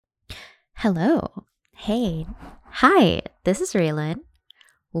Hello. Hey. Hi, this is Raylan.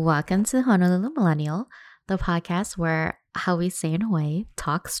 Welcome to Honolulu Millennial, the podcast where how we say in Hawaii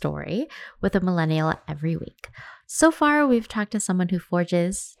talk story with a millennial every week. So far, we've talked to someone who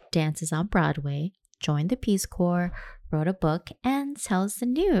forges, dances on Broadway, joined the Peace Corps, wrote a book, and tells the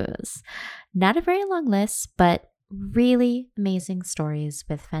news. Not a very long list, but really amazing stories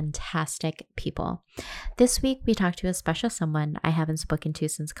with fantastic people. This week, we talked to a special someone I haven't spoken to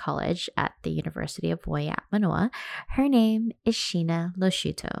since college at the University of Hawaii at Manoa. Her name is Sheena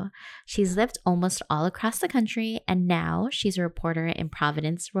Loshuto. She's lived almost all across the country, and now she's a reporter in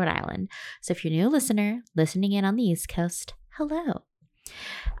Providence, Rhode Island. So if you're a new listener listening in on the East Coast, hello.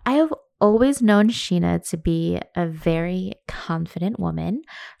 I have always known Sheena to be a very confident woman,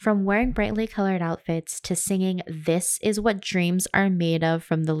 from wearing brightly colored outfits to singing This Is What Dreams Are Made Of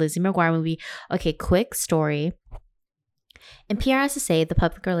from the Lizzie McGuire movie. Okay, quick story. In PRSSA, the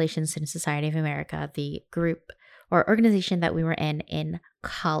Public Relations Student Society of America, the group or organization that we were in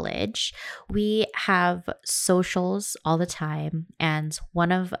college, we have socials all the time. And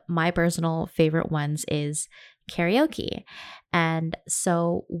one of my personal favorite ones is karaoke. And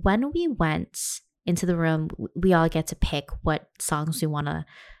so when we went into the room, we all get to pick what songs we want to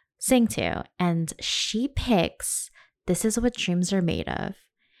sing to. And she picks This Is What Dreams Are Made Of.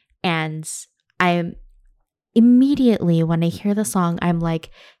 And I'm immediately, when I hear the song, I'm like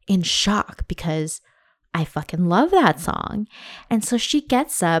in shock because I fucking love that song. And so she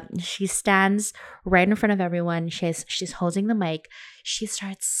gets up, she stands right in front of everyone. She's holding the mic. She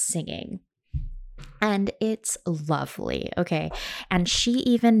starts singing. And it's lovely, okay? And she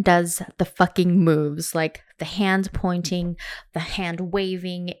even does the fucking moves, like the hand pointing, the hand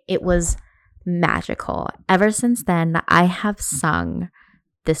waving. It was magical. Ever since then, I have sung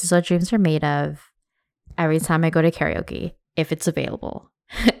This Is What Dreams Are Made Of every time I go to karaoke, if it's available.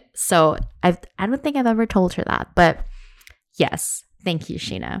 So I don't think I've ever told her that, but yes, thank you,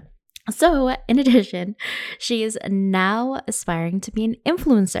 Sheena. So, in addition, she is now aspiring to be an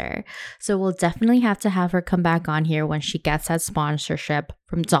influencer. So, we'll definitely have to have her come back on here when she gets that sponsorship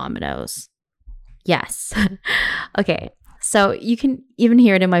from Domino's. Yes. Okay. So, you can even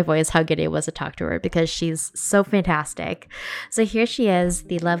hear it in my voice how good it was to talk to her because she's so fantastic. So, here she is,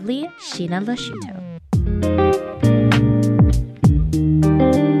 the lovely Sheena Loshuto.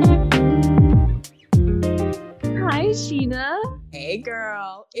 Hi, Sheena. Hey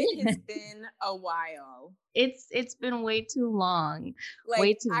girl, it has been a while. It's been way too long. Like,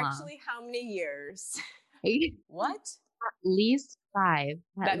 way too actually, how many years? long. What? At least 5.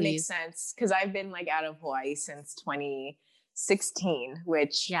 That makes sense because I've been like out of Hawaii since 2016,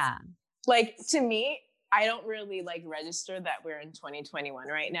 which, Yeah. like, to me, I don't really like register that we're in 2021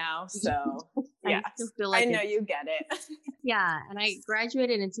 right now. So yeah, I still feel like I know you get it. Yeah, and I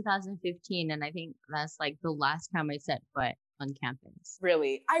graduated in 2015, and I think that's like the last time I set foot on campus.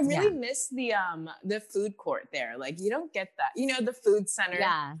 Really, I really miss the food court there. Like, you don't get that. You know, the food center.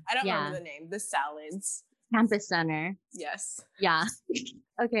 Yeah, I don't remember the name. The salads. Campus Center. Yes. Yeah.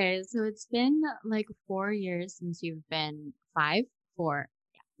 Okay, so it's been like 4 years since you've been 5, 4,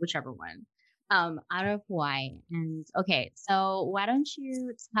 yeah, whichever one, out of Hawaii. And okay, so why don't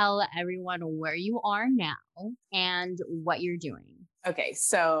you tell everyone where you are now and what you're doing? Okay,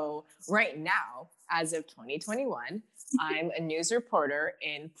 so right now, as of 2021, I'm a news reporter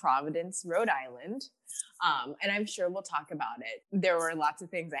in Providence, Rhode Island. And I'm sure we'll talk about it. There were lots of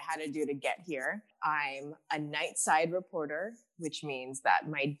things I had to do to get here. I'm a night side reporter, which means that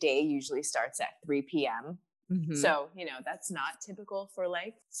my day usually starts at 3 p.m. Mhm. So, that's not typical for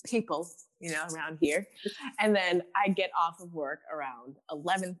like people, around here. And then I get off of work around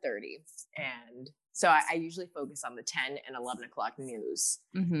 11:30. And so I usually focus on the 10 and 11 o'clock news.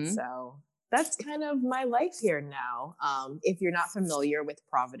 Mhm. So that's kind of my life here now. If you're not familiar with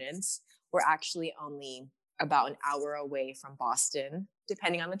Providence, we're actually only about an hour away from Boston,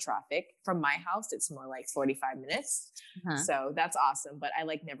 depending on the traffic. From my house, it's more like 45 minutes. Uh-huh. So that's awesome. But I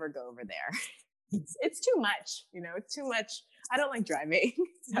like never go over there. It's too much, it's too much. I don't like driving.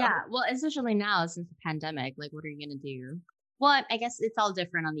 So. Yeah, well, especially now since the pandemic, like, what are you going to do? Well, I guess it's all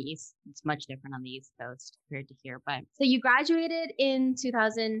different on the East. It's much different on the East Coast compared to here. But so you graduated in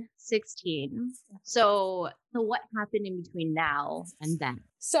 2016. So what happened in between now and then?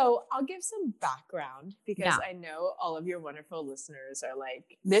 So I'll give some background because Yeah. I know all of your wonderful listeners are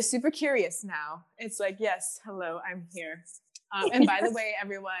like, they're super curious now. It's like, yes, hello, I'm here. And by the way,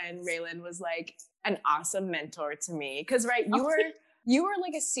 everyone, Raylan was like an awesome mentor to me. Because, right, you were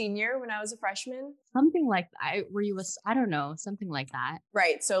like a senior when I was a freshman. Something like that. I don't know, something like that.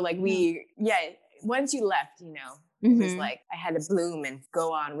 Right. So like once you left, It was like, I had to bloom and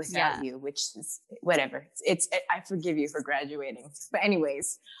go on without Yeah. you, which is whatever. I forgive you for graduating. But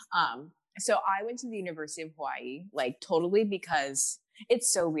anyways, so I went to the University of Hawaii, like totally because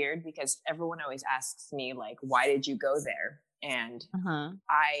it's so weird because everyone always asks me like, why did you go there? And Uh-huh.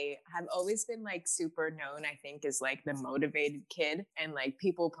 I have always been like super known, I think, as like the motivated kid. And like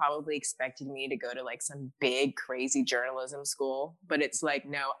people probably expected me to go to like some big, crazy journalism school. But it's like,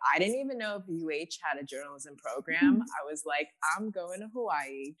 no, I didn't even know if UH had a journalism program. I was like, I'm going to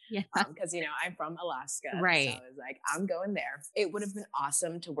Hawaii Yeah. because, you know, I'm from Alaska. Right. So I was like, I'm going there. It would have been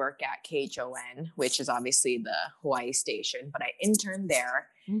awesome to work at KHON, which is obviously the Hawaii station, but I interned there.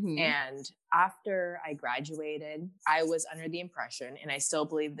 And after I graduated, I was under the impression, and I still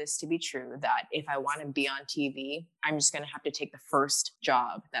believe this to be true, that if I want to be on TV, I'm just going to have to take the first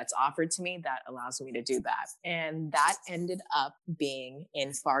job that's offered to me that allows me to do that. And that ended up being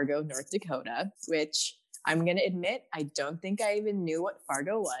in Fargo, North Dakota, which I'm going to admit, I don't think I even knew what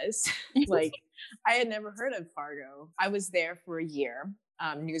Fargo was. Like, I had never heard of Fargo. I was there for a year.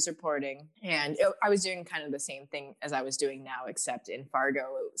 News reporting. And I was doing kind of the same thing as I was doing now, except in Fargo,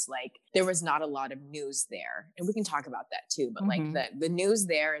 it was like there was not a lot of news there. And we can talk about that too. But like the news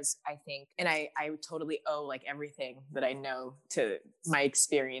there is, I think, and I totally owe like everything that I know to my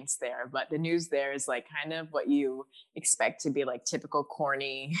experience there. But the news there is like kind of what you expect to be like typical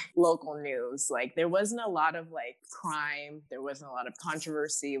corny local news. Like there wasn't a lot of like crime. There wasn't a lot of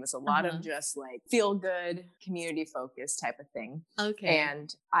controversy. It was a lot of just like feel good, community focused type of thing. Okay.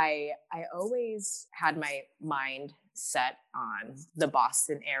 And I always had my mind set on the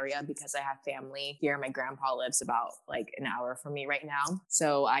Boston area because I have family here. My grandpa lives about like an hour from me right now.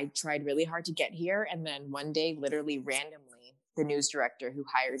 So I tried really hard to get here. And then one day, literally randomly, the news director who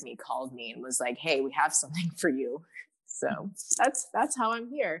hired me called me and was like, hey, we have something for you. So that's how I'm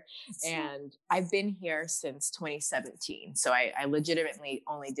here. And I've been here since 2017. So I legitimately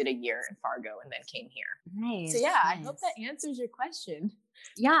only did a year in Fargo and then came here. Nice. So yeah, I hope that answers your question.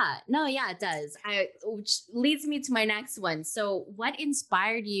 Yeah, no, yeah, it does. Which leads me to my next one. So, what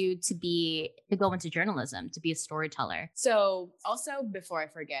inspired you to go into journalism, to be a storyteller? So also before I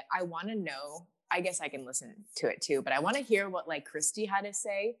forget, I want to know, I guess I can listen to it too, but I want to hear what like Christy had to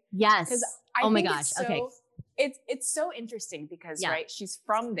say. Yes. Because I Oh my think gosh. it's so, Okay. it's so interesting because Yeah. right, she's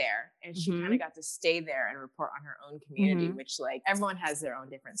from there and she kind of got to stay there and report on her own community, which like everyone has their own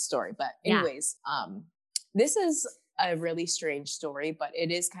different story. But anyways, this is a really strange story, but it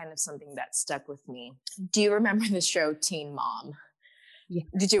is kind of something that stuck with me. Do you remember the show Teen Mom? Yeah.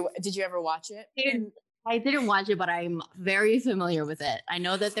 Did you ever watch it? I didn't watch it, but I'm very familiar with it. I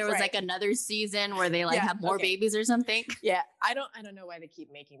know that there was like another season where they like have more babies or something. Yeah, I don't know why they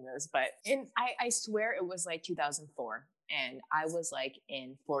keep making those, but I swear it was like 2004. And I was like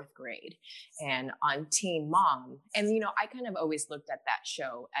in 4th grade and on Teen Mom. And, you know, I kind of always looked at that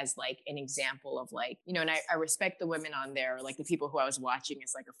show as like an example of like, you know, and I respect the women on there, like the people who I was watching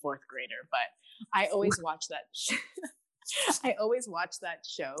as like a 4th grader, but I always watched that I always watched that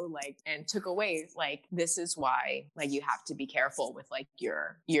show like and took away like this is why like you have to be careful with like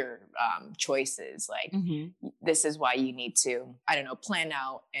your choices, like this is why you need to, I don't know, plan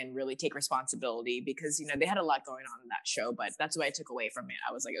out and really take responsibility because you know they had a lot going on in that show, but that's what I took away from it.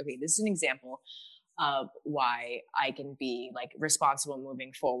 I was like, okay, this is an example of why I can be like responsible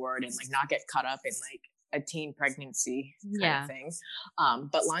moving forward and like not get caught up in like a teen pregnancy kind of thing.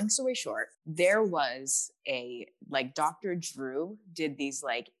 But long story short, there was a like Dr. Drew did these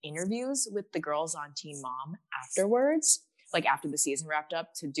like interviews with the girls on Teen Mom afterwards, like after the season wrapped up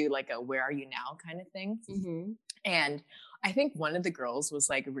to do like a where are you now kind of thing. And I think one of the girls was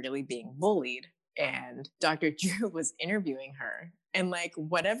like really being bullied and Dr. Drew was interviewing her. And like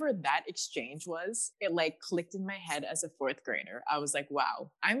whatever that exchange was, it like clicked in my head as a 4th grader. I was like,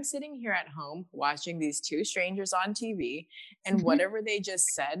 wow, I'm sitting here at home watching these two strangers on TV and whatever they just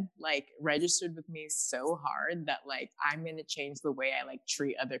said, like registered with me so hard that like I'm going to change the way I like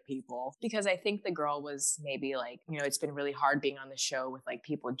treat other people. Because I think the girl was maybe like, you know, it's been really hard being on the show with like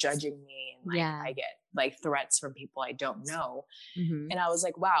people judging me and like I get like threats from people I don't know. And I was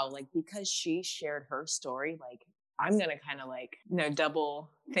like, wow, like because she shared her story, like I'm going to kind of like, you know,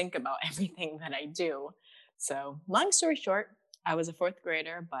 double think about everything that I do. So long story short, I was a 4th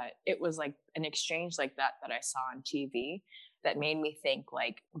grader, but it was like an exchange like that I saw on TV that made me think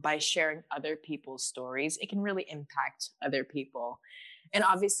like by sharing other people's stories, it can really impact other people. And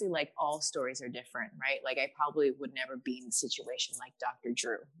obviously, like all stories are different, right? Like I probably would never be in a situation like Dr.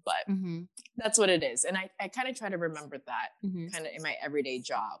 Drew, but Mm-hmm. that's what it is. And I kind of try to remember that Mm-hmm. kind of in my everyday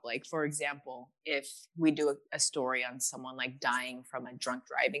job. Like, for example, if we do a story on someone like dying from a drunk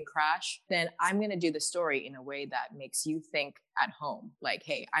driving crash, then I'm going to do the story in a way that makes you think at home, like,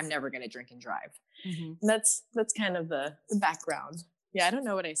 hey, I'm never going to drink and drive. Mm-hmm. And that's kind of the background. Yeah, I don't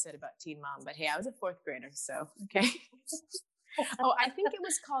know what I said about Teen Mom, but hey, I was a fourth grader, so okay. Oh, I think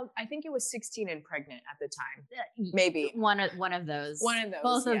it was 16 and Pregnant at the time. Maybe one of those. One of those.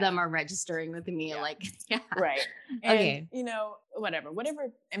 Both of them are registering with me. Yeah. Like, yeah. Right. And, Okay. you know,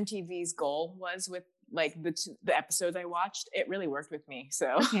 whatever MTV's goal was with like the episodes I watched, it really worked with me.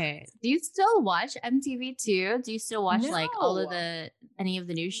 So Okay. Do you still watch MTV too? Do you still watch like all of No. any of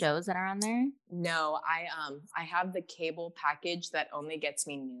the new shows that are on there? No, I have the cable package that only gets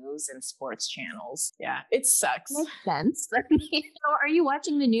me news and sports channels. Yeah, it sucks. Makes sense. So are you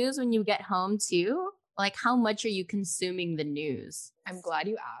watching the news when you get home too? Like, how much are you consuming the news? I'm glad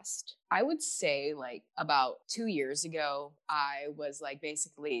you asked. I would say like about 2 years ago, I was like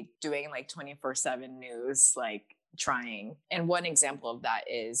basically doing like 24/7 news, like trying. And one example of that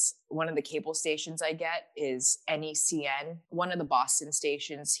is one of the cable stations I get is NECN. One of the Boston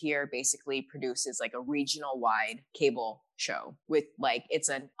stations here basically produces like a regional wide cable show with like it's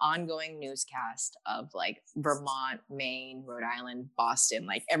an ongoing newscast of like Vermont, Maine, Rhode Island, Boston,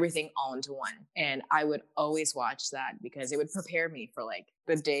 like everything all into one. And I would always watch that because it would prepare me for like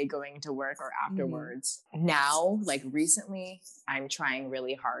the day going to work or afterwards. Now, like recently, I'm trying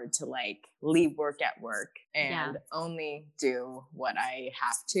really hard to like leave work at work and only do what I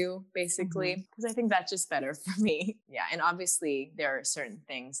have to, basically, because I think that's just better for me. Yeah. And obviously, there are certain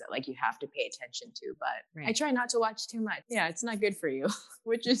things that like you have to pay attention to, but I try not to watch too much. Yeah, it's not good for you,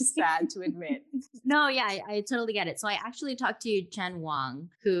 which is sad to admit. No, yeah, I totally get it. So I actually talked to Chen Wang,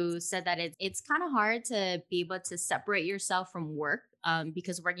 who said that it's kind of hard to be able to separate yourself from work.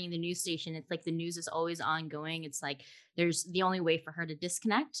 Because working in the news station, it's like the news is always ongoing. It's like there's the only way for her to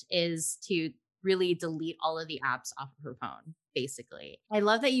disconnect is to really delete all of the apps off of her phone, basically. I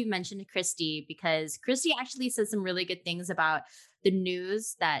love that you mentioned Christy because Christy actually said some really good things about the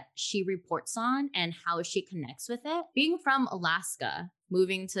news that she reports on and how she connects with it. Being from Alaska,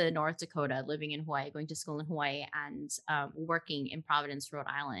 moving to North Dakota, living in Hawaii, going to school in Hawaii, and working in Providence, Rhode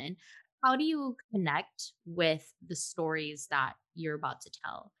Island, how do you connect with the stories that you're about to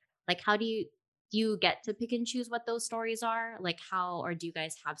tell? Like, how do you get to pick and choose what those stories are? Like, how, or do you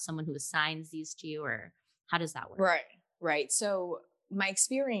guys have someone who assigns these to you, or how does that work? Right. So my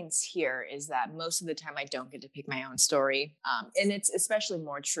experience here is that most of the time I don't get to pick my own story. And it's especially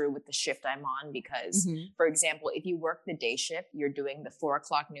more true with the shift I'm on because, for example, if you work the day shift, you're doing the 4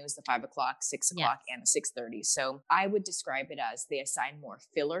 o'clock news, the 5 o'clock, 6 o'clock, and the 6:30. So I would describe it as they assign more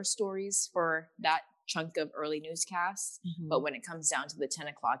filler stories for that chunk of early newscasts. But when it comes down to the 10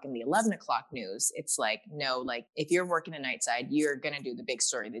 o'clock and the 11 o'clock news, it's like, no, like if you're working a night side, you're going to do the big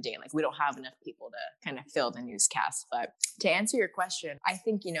story of the day. Like we don't have enough people to kind of fill the newscast. But to answer your question, I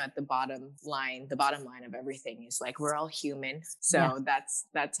think, you know, at the bottom line of everything is like, we're all human. So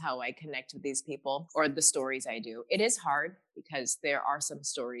that's how I connect with these people or the stories I do. It is hard because there are some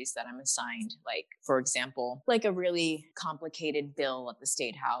stories that I'm assigned, like, for example, like a really complicated bill at the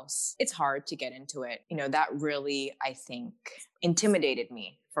State House. It's hard to get into it. You know, that really, I think, intimidated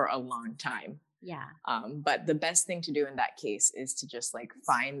me for a long time. Yeah. But the best thing to do in that case is to just like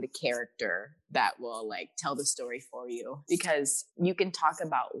find the character that will like tell the story for you, because you can talk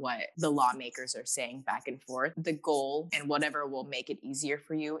about what the lawmakers are saying back and forth. The goal and whatever will make it easier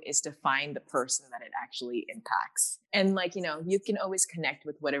for you is to find the person that it actually impacts. And like, you know, you can always connect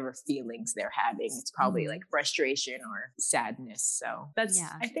with whatever feelings they're having. It's probably like frustration or sadness. So that's,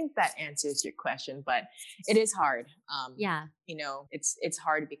 I think that answers your question, but it is hard. You know, it's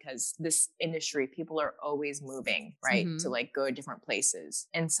hard because this industry, people are always moving, right? To like go to different places.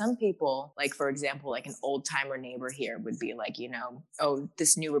 And some people, like, for example, like an old timer neighbor here would be like, you know, oh,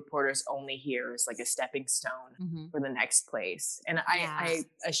 this new reporter's only here is like a stepping stone for the next place. And I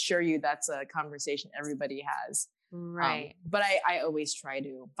assure you that's a conversation everybody has. Right. But I always try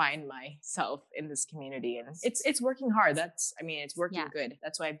to find myself in this community, and it's working hard. It's working good.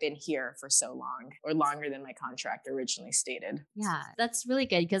 That's why I've been here for so long, or longer than my contract originally stated. Yeah, that's really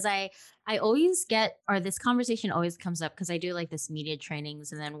good because I I always get, or this conversation always comes up because I do like this media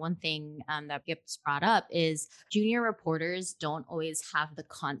trainings. And then one thing that gets brought up is junior reporters don't always have the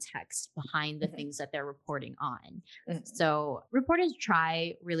context behind the Mhm, things that they're reporting on. mhm, So reporters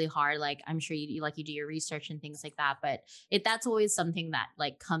try really hard. Like I'm sure you do your research and things like that, but that's always something that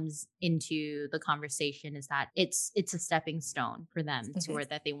like comes into the conversation is that it's a stepping stone for them to mhm. where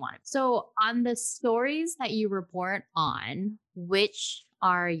that they want it. So on the stories that you report on, which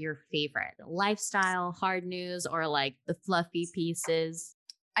are your favorite? Lifestyle, hard news, or like the fluffy pieces?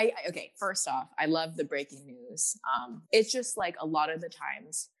 Okay, first off, I love the breaking news. It's just like a lot of the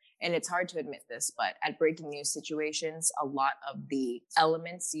times, and it's hard to admit this, but at breaking news situations, a lot of the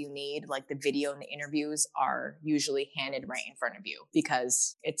elements you need, like the video and the interviews, are usually handed right in front of you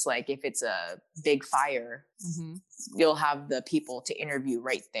because it's like if it's a big fire, Mm-hmm. you'll have the people to interview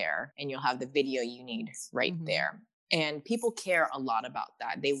right there, and you'll have the video you need right Mm-hmm. there. And people care a lot about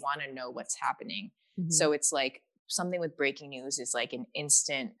that. They want to know what's happening. Mm-hmm. So it's like something with breaking news is like an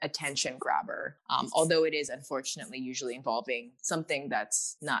instant attention grabber. Although it is unfortunately usually involving something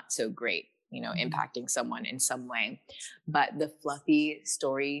that's not so great, Mm-hmm. impacting someone in some way. But the fluffy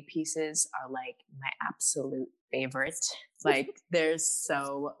story pieces are like my absolute favorite. Like they're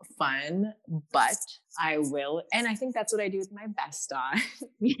so fun, but I will, and I think that's what I do with my best on.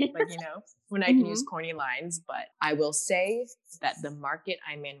 Like, when I can use Mm-hmm. corny lines, but I will say that the market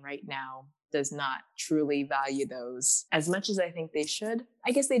I'm in right now does not truly value those as much as I think they should.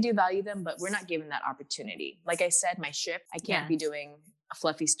 I guess they do value them, but we're not given that opportunity. Like I said, my shift, I can't Yeah. be doing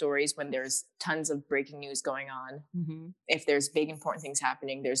fluffy stories when there's tons of breaking news going on. Mm-hmm. If there's big important things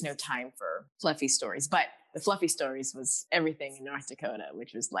happening, there's no time for fluffy stories. But the fluffy stories was everything in North Dakota,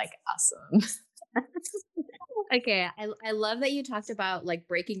 which was like awesome. Okay, I love that you talked about like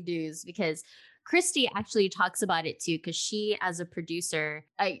breaking news because Christy actually talks about it too. Because she, as a producer,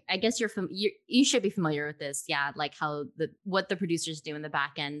 I guess you should be familiar with this, yeah, like how what the producers do in the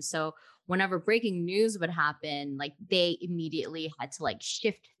back end. So whenever breaking news would happen, like they immediately had to like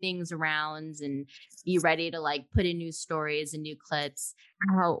shift things around and be ready to like put in new stories and new clips.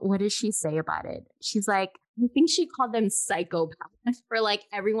 What does she say about it? She's like, I think she called them psychopaths for like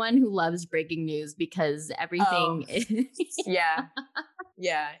everyone who loves breaking news because Oh, everything is yeah.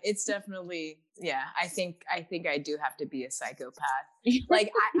 Yeah, it's definitely, yeah, I think I do have to be a psychopath.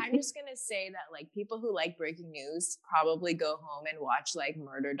 Like I'm just gonna say that like people who like breaking news probably go home and watch like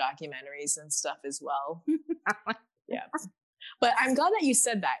murder documentaries and stuff as well. Yeah. But I'm glad that you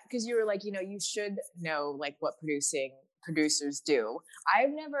said that because you were like, you should know like what producers do.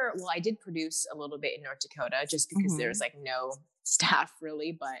 I did produce a little bit in North Dakota just because there's Mhm, like no staff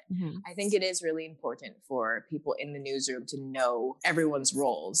really, but mhm, I think it is really important for people in the newsroom to know everyone's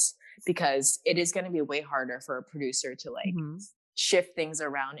roles because it is going to be way harder for a producer to like mhm, shift things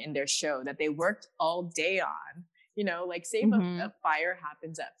around in their show that they worked all day on. Like say if a mhm. fire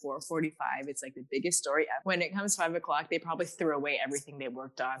happens at 4:45, it's like the biggest story ever. When it comes 5 o'clock, they probably threw away everything they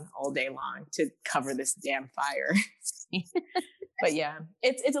worked on all day long to cover this damn fire. But yeah,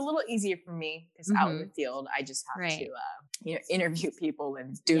 it's a little easier for me because out in the Mhm, field, I just have to right. interview people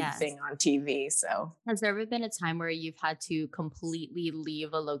and do the Yes. thing on TV. So Has there ever been a time where you've had to completely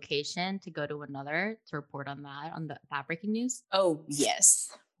leave a location to go to another to report on that breaking news? oh yes,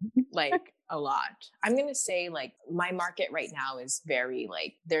 like a lot. I'm going to say like my market right now is very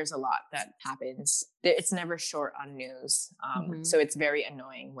like there's a lot that happens. It's never short on news. Mhm, So it's very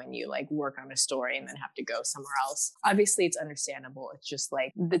annoying when you like work on a story and then have to go somewhere else. Obviously it's understandable. It's just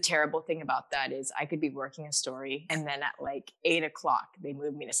like the terrible thing about that is I could be working a story and then at like 8 o'clock they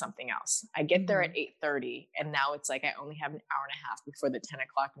move me to something else. I get there at mhm. 8:30 and now it's like I only have an hour and a half before the 10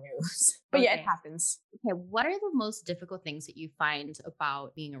 o'clock news. But yeah, it Okay. happens. Okay, what are the most difficult things that you find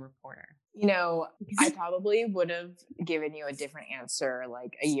about being a reporter? I probably would have given you a different answer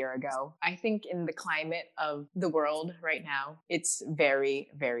like a year ago. I think in the climate of the world right now, it's very,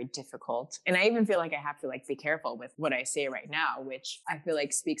 very difficult. And I even feel like I have to like be careful with what I say right now, which I feel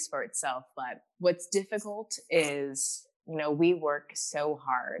like speaks for itself. But what's difficult is, we work so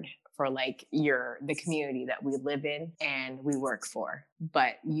hard for like the community that we live in and we work for,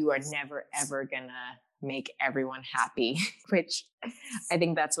 but you are never ever gonna make everyone happy, which I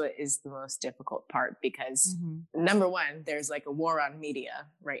think that's what is the most difficult part because Mhm, number one, there's like a war on media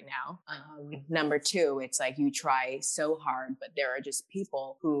right now. Number two, it's like you try so hard, but there are just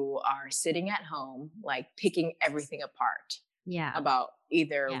people who are sitting at home, like picking everything apart yeah, about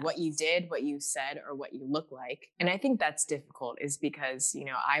either yeah. what you did, what you said, or what you look like. And I think that's difficult is because,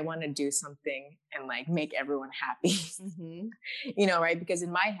 I want to do something and like make everyone happy. Mhm, Right? Because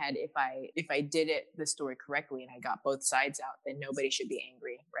in my head, if I did the story correctly and I got both sides out, then nobody should be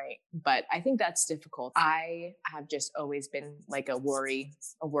angry, right? But I think that's difficult. I have just always been like a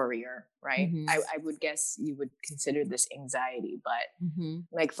worrier, right? Mm-hmm. I would guess you would consider this anxiety, but Mm-hmm.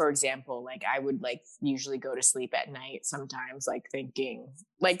 like, for example, like I would like usually go to sleep at night sometimes, like thinking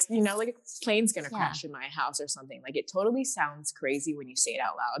like, like a plane's gonna Yeah. crash in my house or something. Like, it totally sounds crazy when you say it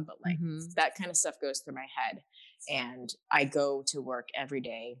out loud, but like Mm-hmm. that kind of stuff goes through my head. And I go to work every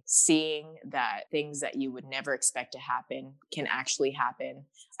day seeing that things that you would never expect to happen can actually happen.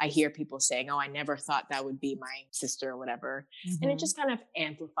 I hear people saying, "Oh, I never thought that would be my sister," or whatever. And it Mm-hmm. just kind of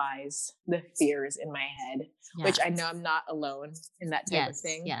amplifies the fears in my head, which Yeah. I know I'm not alone in that type of Yes.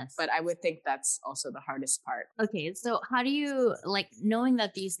 thing. Yes. But I would think that's also the hardest part. Okay, so how do you like knowing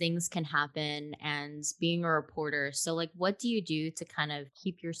that these things can happen and being a reporter? So, like, what do you do to kind of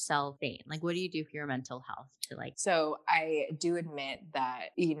keep yourself sane? Like, what do you do for your mental health to like, So I do admit that,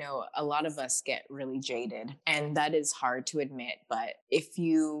 a lot of us get really jaded, and that is hard to admit. But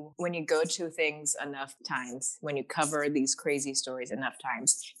when you go to things enough times, when you cover these crazy stories enough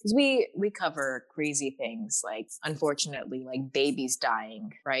times, because we cover crazy things like, unfortunately, like babies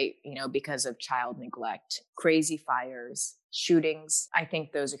dying, right? Because of child neglect, crazy fires, shootings. I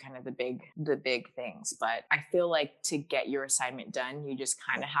think those are kind of the big things. But I feel like to get your assignment done, you just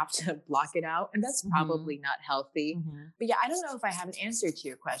kind of have to block it out, and that's probably not healthy. mm-hmm. But yeah, I don't know if I have an answer to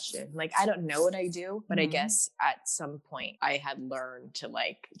your question. Like, I don't know what I do, but I Mm-hmm. guess at some point I had learned to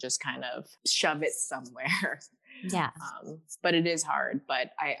like just kind of shove it somewhere. Yeah. But it is hard.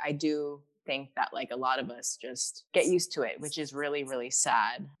 But I do think that like a lot of us just get used to it, which is really, really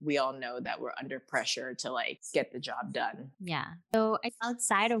sad. We all know that we're under pressure to like get the job done. Yeah. So,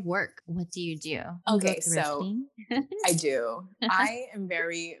 outside of work, what do you do? You go Okay, so thrifting? I do. I am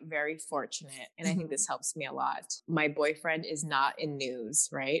very, very fortunate, and I think Mhm. this helps me a lot. My boyfriend is not in news,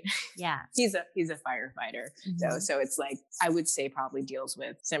 right? Yeah. He's a firefighter. Mhm. So it's like, I would say, probably deals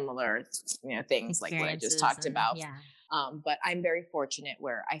with similar, things like what I just Experiences talked and about. yeah. But I'm very fortunate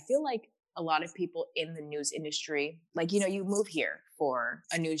where I feel like a lot of people in the news industry, like, you move here for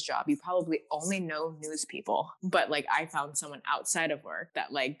a news job, you probably only know news people. But like, I found someone outside of work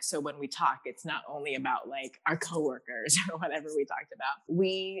that like, so when we talk, it's not only about like our coworkers or whatever we talked about.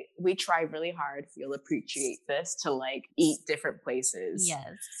 We try really hard. You'll appreciate this, to like eat different places. Yes.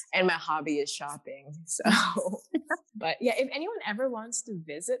 And my hobby is shopping. So, but yeah, if anyone ever wants to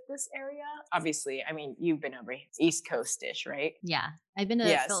visit this area, obviously, I mean, you've been over East Coast-ish, right? Yeah. I've been to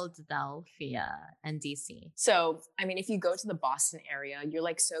Yes. Philadelphia and DC. So, I mean, if you go to the Boston area, you're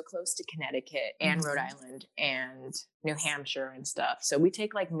like so close to Connecticut and Rhode Island and New Hampshire and stuff. So we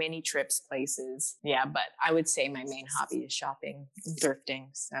take like mini trips places. Yeah, but I would say my main hobby is shopping and thrifting.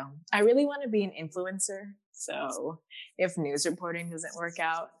 So I really want to be an influencer. So if news reporting doesn't work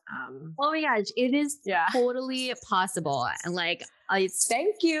out, Oh my gosh, it is yeah. totally possible. And like, it's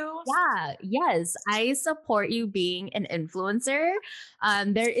Thank you. yeah, yes, I support you being an influencer.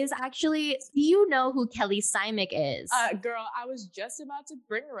 There is actually, do you know who Kelly Simek is? Girl, I was just about to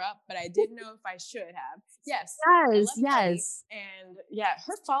bring her up, but I didn't know if I should have. Yes. Yes, I love Kelly, yes, and yeah,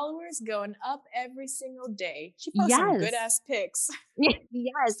 her followers going up every single day. She posts some good ass pics.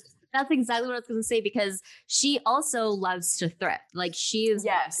 yes. That's exactly what I was going to say, because she also loves to thrift. Like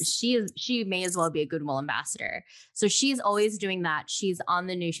Yes. she may as well be a Goodwill ambassador. So she's always doing that. She's on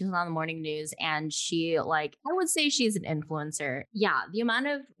the news. She's on the morning news, and she like, I would say she's an influencer. Yeah, the amount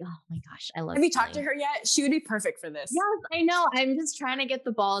of, oh my gosh, I love. Have you talked to her yet? She would be perfect for this. Yes, I know. I'm just trying to get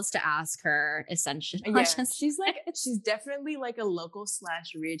the balls to ask her. Essentially, Yeah, she's definitely like a local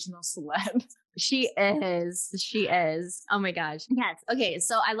 / regional celeb. She is. She is. Oh my gosh. Yes. Okay.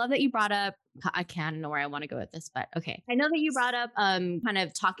 So I love that you brought up, I can't know where I want to go with this, but okay. I know that you brought up kind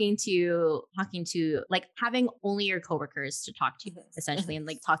of talking to like having only your coworkers to talk to, essentially, and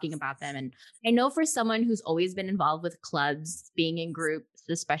like talking about them. And I know for someone who's always been involved with clubs, being in groups,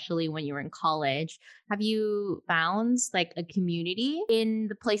 especially when you were in college, have you found like a community in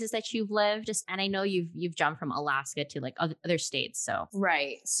the places that you've lived? And I know you've jumped from Alaska to like other states. So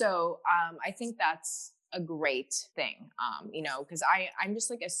right. So I think that's a great thing, because I'm just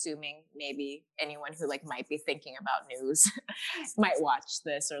like assuming maybe anyone who like might be thinking about news might watch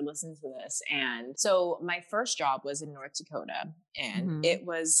this or listen to this. And so my first job was in North Dakota, and it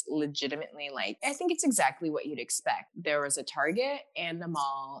was legitimately like, I think it's exactly what you'd expect. There was a Target and a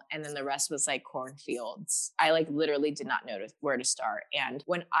mall, and then the rest was like cornfields. I like literally did not know where to start. And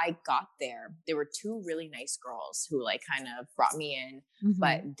when I got there were two really nice girls who like kind of brought me in,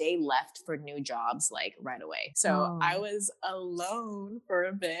 but they left for new jobs like right away. So I Oh, was alone for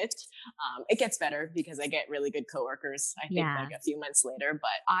a bit. It gets better because I get really good coworkers, I think, like yeah. a few months later. But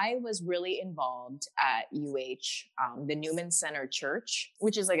I was really involved at the Newman Center Church,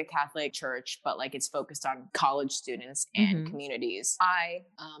 which is like a Catholic church, but like it's focused on college students and Mm-hmm. communities. I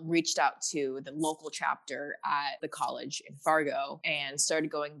reached out to the local chapter at the college in Fargo and started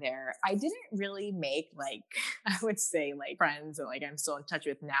going there. I didn't really make like, I would say like friends and like I'm still in touch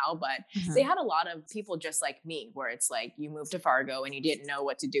with now, but they Mm-hmm. had a lot of people just like me where it's like you moved to Fargo and you didn't know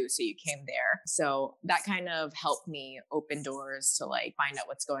what to do, so you came there. So that kind of helped me open doors to like find out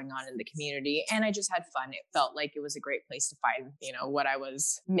what's going on in the community. And I just had fun. It felt like it was a great place to find, what I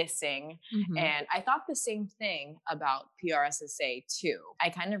was missing. Mm-hmm. And I thought the same thing about PRSSA too. I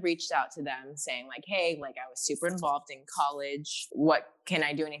kind of reached out to them saying like, hey, like I was super involved in college. What can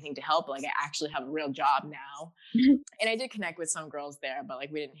I do anything to help? Like I actually have a real job now. And I did connect with some girls there, but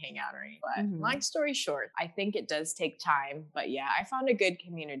like we didn't hang out or anything. But Mm-hmm. long story short, I think it does take time. But yeah, I found a good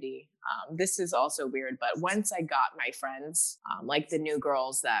community. This is also weird, but once I got my friends, like the new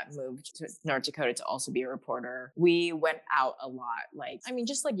girls that moved to North Dakota to also be a reporter, we went out a lot. Like, I mean,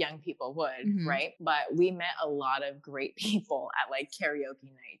 just like young people would, Mm-hmm. right? But we met a lot of great people at like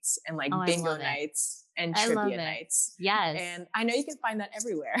karaoke nights and Oh, like I bingo love it. nights and I love trivia it. nights. Yes. And I know you can find that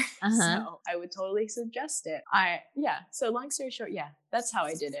everywhere. Uh-huh. So I would totally suggest it. So long story short, yeah, that's how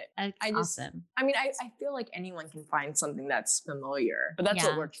I did it. Awesome. I feel like anyone can find something that's familiar, but that's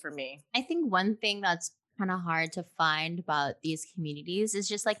what Yeah. worked for me. I think one thing that's kind of hard to find about these communities is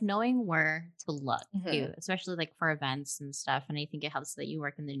just like knowing where to look Hmm. too, especially like for events and stuff. And I think it helps that you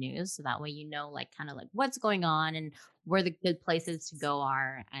work in the news. So that way you know like kind of like what's going on and where the good places to go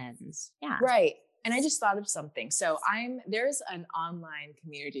are. And yeah. Right. And I just thought of something. So there's an online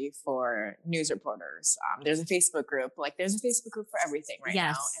community for news reporters. There's a Facebook group. Like there's a Facebook group for everything right now.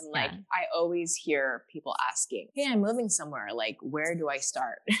 Yes. And like Yeah. I always hear people asking, hey, I'm moving somewhere. Like, where do I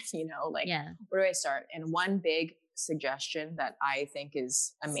start? Like Yeah. where do I start? And one big suggestion that I think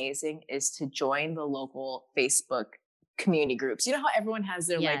is amazing is to join the local Facebook community groups. You know how everyone has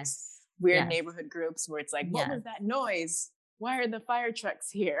their like Yes. weird Yes. neighborhood groups where it's like, what Yes. was that noise? Why are the fire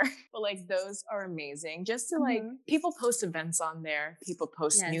trucks here? But like those are amazing. Just to like Mhm. people post events on there, people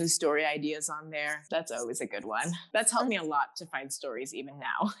post Yes. news story ideas on there. That's always a good one. That's helped me a lot to find stories even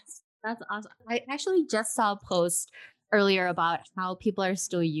now. That's awesome. I actually just saw a post earlier about how people are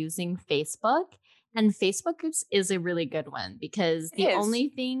still using Facebook. And Facebook groups is a really good one because It the is. only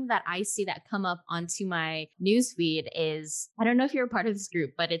thing that I see that come up onto my newsfeed is I don't know if you're a part of this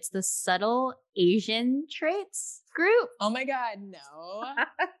group, but it's the subtle Asian traits group. Oh my God, no.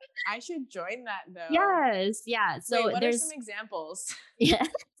 I should join that though. Yes, yeah. Wait, So what are some there's examples? yeah.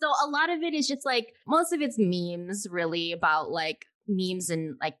 So a lot of it is just like most of it's memes really about like memes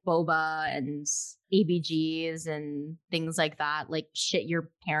and like boba and ABGs and things like that, like shit your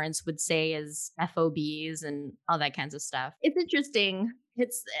parents would say as FOBs and all that kinds of stuff. It's interesting.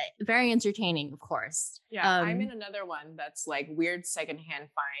 It's very entertaining, of course. Yeah, I'm in another one that's like weird secondhand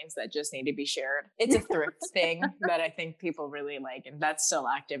finds that just need to be shared. It's a thrift thing that I think people really like, and that's still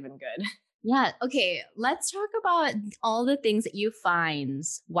active and good. Yeah. Okay. Let's talk about all the things that you find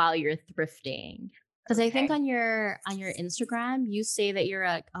while you're thrifting. Because I think Okay. on your Instagram, you say that you're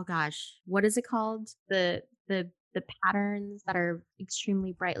a oh gosh, what is it called? The patterns that are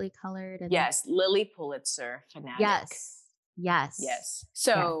extremely brightly colored and Yes, Lily Pulitzer fanatic. yes. Yes. Yes. Yes.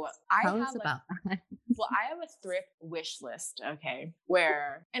 So I Tell have us about that. I have a thrift wish list. Okay.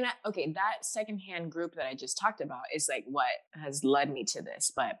 That secondhand group that I just talked about is like what has led me to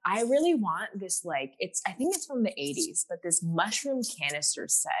this. But I really want this, I think it's from the 80s, but this mushroom canister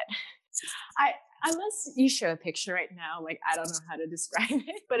set. Unless you show a picture right now, like I don't know how to describe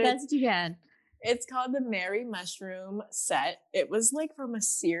it, but That's too bad. it's called the Mary Mushroom Set. It was like from a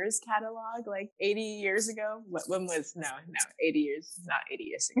Sears catalog like 80 years ago. When was, no, 80 years, not 80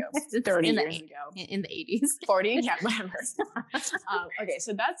 years ago, It's 30 in the years ago. in the 80s. 40, yeah, whatever. Okay,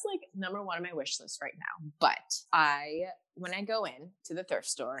 so that's like number one on my wish list right now. But when I go in to the thrift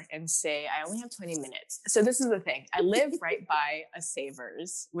store and say I only have 20 minutes. So this is the thing. I live right by a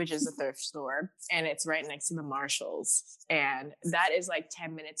Savers, which is a thrift store, and it's right next to the Marshalls. And that is like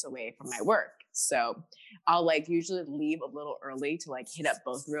 10 minutes away from my work. So I'll like usually leave a little early to like hit up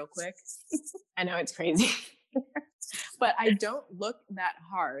both real quick. I know it's crazy. But I don't look that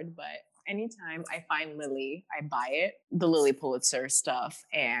hard, but anytime I find Lily, I buy it, the Lily Pulitzer stuff,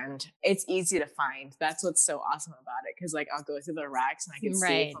 and it's easy to find. That's what's so awesome about it, because like I'll go through the racks and I can see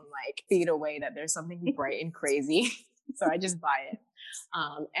Right. from like feet away that there's something bright and crazy. So I just buy it.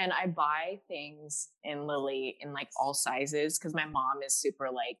 And I buy things in Lily in like all sizes because my mom is super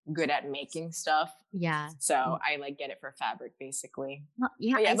like good at making stuff. Yeah. So I like get it for fabric basically. Well,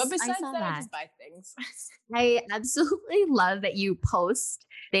 yeah, But yeah, but I besides saw that, I that. just buy things. I absolutely love that you post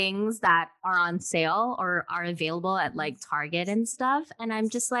things that are on sale or are available at like Target and stuff. And I'm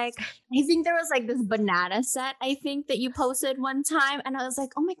just like, I think there was like this banana set, I think that you posted one time. And I was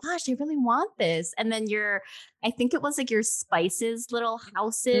like, oh my gosh, I really want this. And then I think it was like your spices little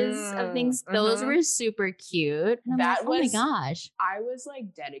houses of things. Those Mm-hmm. were super cute. And I'm like, That oh my was gosh. I was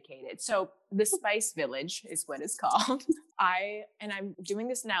like dedicated. So the Spice Village is what it's called. I'm doing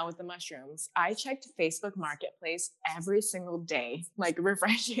this now with the mushrooms. I checked Facebook Marketplace every single day, like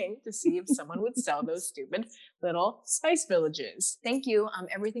refreshing to see if someone would sell those stupid little spice villages. Thank you.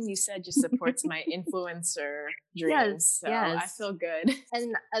 Everything you said just supports my influencer dreams. Yes, So I yes. feel good.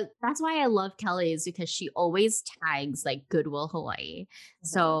 And that's why I love Kelly is because she always tags like Goodwill Hawaii.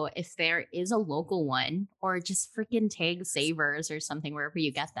 So if there is a local one, or just freaking tag Savers or something wherever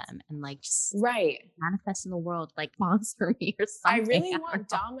you get them, and like just Right. manifest in the world, like sponsor me or I something. really don't want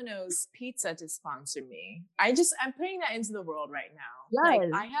know. Domino's Pizza to sponsor me. I'm putting that into the world right now. Yes.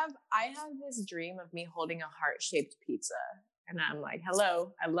 Like I have this dream of me holding a heart-shaped pizza. And I'm like,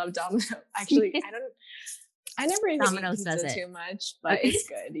 hello, I love Domino's. Actually, I never even Domino's eat does pizza it. too much, but Okay. it's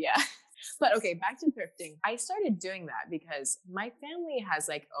good. Yeah. But okay, back to thrifting. I started doing that because my family has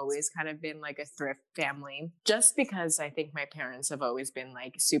like always kind of been like a thrift family, just because I think my parents have always been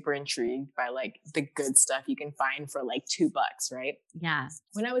like super intrigued by like the good stuff you can find for like $2, right? Yeah.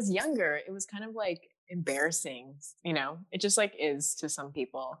 When I was younger, it was kind of like embarrassing, it just like is to some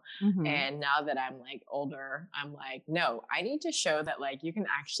people. Mhm. And now that I'm like older, I'm like, no, I need to show that like you can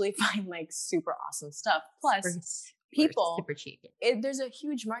actually find like super awesome stuff. Plus, people, super cheap. there's a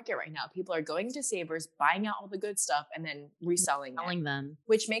huge market right now. People are going to Savers, buying out all the good stuff, and then reselling it, Selling them.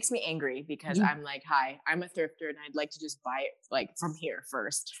 which makes me angry because Yeah. I'm like, hi, I'm a thrifter and I'd like to just buy it like from here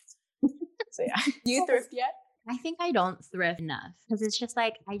first. So yeah. Do you thrift yet? I think I don't thrift enough because it's just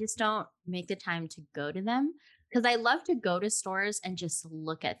like I just don't make the time to go to them. Because I love to go to stores and just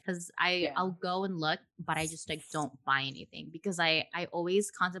look at because Yeah. I'll go and look, but I just like don't buy anything because I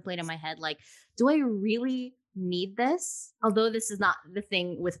always contemplate in my head like, do I really need this? Although this is not the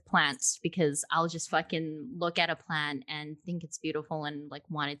thing with plants because I'll just fucking look at a plant and think it's beautiful and like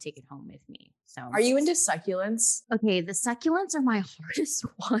want to take it home with me. So Are you into succulents? okay, the succulents are my hardest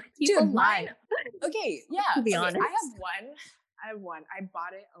one. Dude, mine. Okay, yeah. To be okay, honest. I have one. I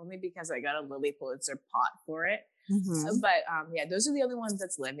bought it only because I got a Lily Pulitzer pot for it. Mhm. But yeah, those are the only ones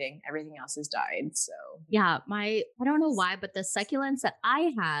that's living. Everything else has died. So Yeah, I don't know why, but the succulents that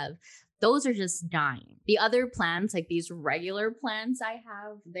I have, those are just dying. The other plants, like these regular plants I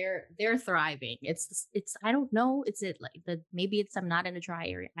have, they're thriving. It's I don't know. Is it like maybe it's I'm not in a dry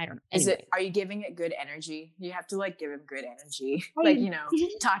area. I don't know. Anyway. are you giving it good energy? You have to like give him good energy. I Like,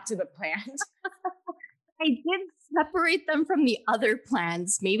 did- talk to the plant. I did separate them from the other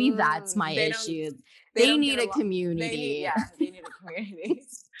plants. Maybe that's my they don't- issue. They They don't need get a along- community. They need a community.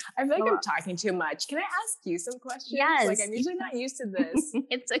 I feel like Well, I'm talking too much. Can I ask you some questions? Yes. Like I'm usually not used to this.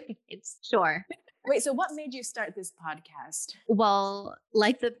 It's okay. It's sure. Wait, so what made you start this podcast? Well,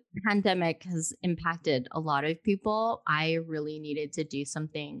 like the pandemic has impacted a lot of people, I really needed to do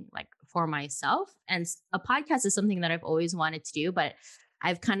something like for myself. And a podcast is something that I've always wanted to do, but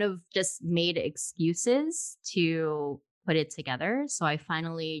I've kind of just made excuses to put it together. So I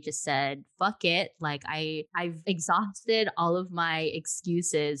finally just said, fuck it. Like I've exhausted all of my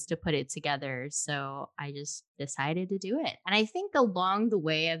excuses to put it together. So I just decided to do it. And I think along the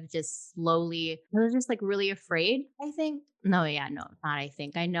way I've just slowly I was just like really afraid, I think. No, yeah, no, not I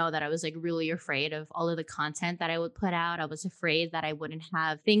think. I know that I was like really afraid of all of the content that I would put out. I was afraid that I wouldn't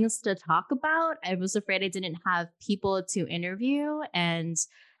have things to talk about. I was afraid I didn't have people to interview. And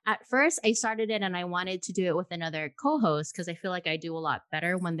at first, I started it and I wanted to do it with another co host because I feel like I do a lot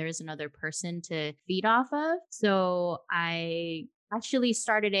better when there's another person to feed off of. So I actually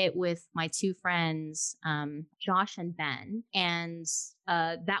started it with my two friends, Josh and Ben. And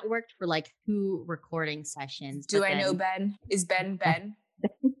that worked for like 2 recording sessions. Do but I know then- Ben? Is Ben Ben?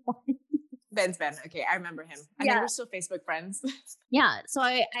 Ben's Ben. Okay, I remember him. I think Yeah. we're still Facebook friends. Yeah. So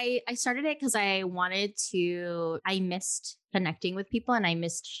I started it because I missed connecting with people and I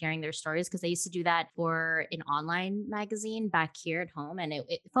missed sharing their stories because I used to do that for an online magazine back here at home. And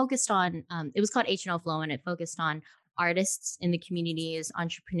it focused on, it was called H&O Flow and it focused on artists in the communities,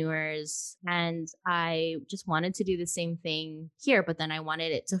 entrepreneurs, and I just wanted to do the same thing here. But then I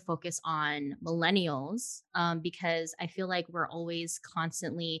wanted it to focus on millennials because I feel like we're always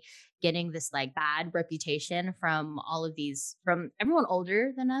constantly getting this like bad reputation from all of these, from everyone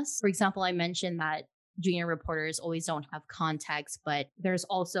older than us. For example, I mentioned that junior reporters always don't have context, but there's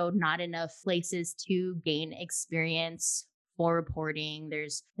also not enough places to gain experience for reporting.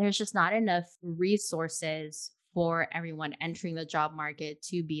 There's just not enough resources for everyone entering the job market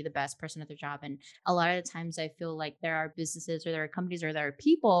to be the best person at their job. And a lot of the times I feel like there are businesses or there are companies or there are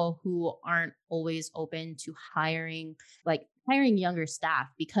people who aren't always open to hiring younger staff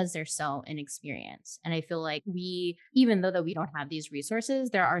because they're so inexperienced. And I feel like even though that we don't have these resources,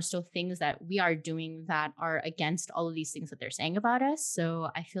 there are still things that we are doing that are against all of these things that they're saying about us. So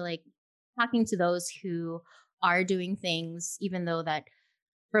I feel like talking to those who are doing things, even though that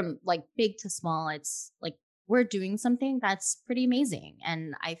from like big to small, it's like we're doing something that's pretty amazing.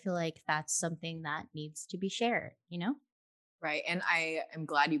 And I feel like that's something that needs to be shared, you know? Right. And I am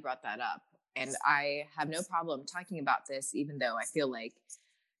glad you brought that up. And I have no problem talking about this, even though I feel like,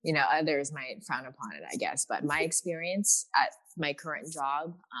 others might frown upon it, I guess. But my experience at my current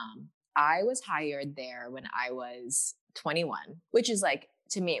job, I was hired there when I was 21, which is like,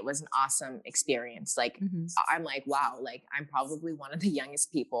 to me, it was an awesome experience. Like, Mm-hmm. I'm like, wow, like I'm probably one of the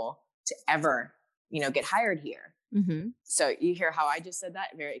youngest people to ever, get hired here. Mm-hmm. So you hear how I just said that?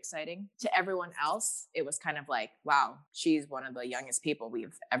 Very exciting. To everyone else, it was kind of like, wow, she's one of the youngest people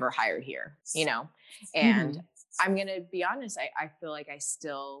we've ever hired here, And Mm-hmm. I'm going to be honest, I feel like I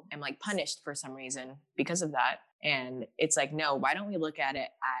still am like punished for some reason because of that. And it's like, no, why don't we look at it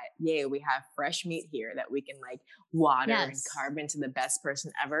yay, we have fresh meat here that we can like water and Yes. carve into the best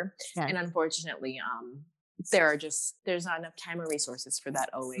person ever. Yes. And unfortunately, there's not enough time or resources for that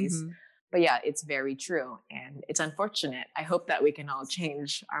always. Mm-hmm. But yeah, it's very true. And it's unfortunate. I hope that we can all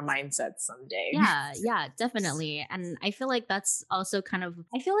change our mindsets someday. Yeah, definitely. And I feel like that's also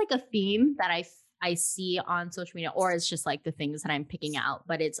I feel like a theme that I see on social media, or it's just like the things that I'm picking out,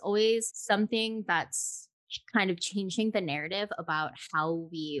 but it's always something that's kind of changing the narrative about how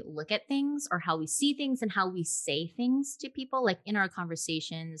we look at things or how we see things and how we say things to people, like in our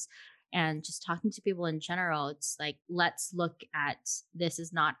conversations and just talking to people in general. It's like, let's look at this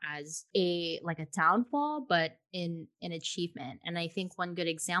is not as a downfall, but in an achievement. And I think one good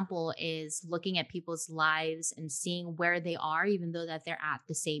example is looking at people's lives and seeing where they are, even though that they're at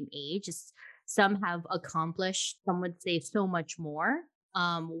the same age. Some have accomplished, some would say, so much more.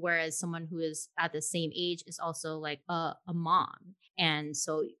 Whereas someone who is at the same age is also like a mom. And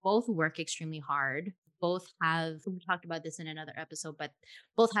so both work extremely hard. Both have, we talked about this in another episode, but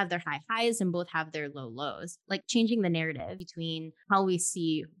both have their high highs and both have their low lows. Like changing the narrative between how we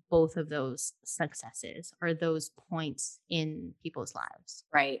see both of those successes or those points in people's lives.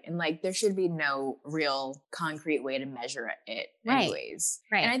 Right. And like there should be no real concrete way to measure it Right. anyways.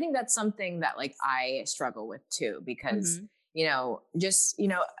 Right. And I think that's something that like I struggle with too, because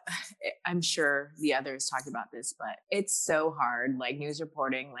I'm sure the others talked about this, but it's so hard, like news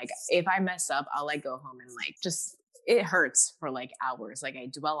reporting. Like if I mess up, I'll like go home and like just it hurts for like hours. Like I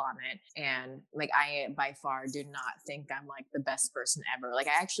dwell on it. And like I by far do not think I'm like the best person ever. Like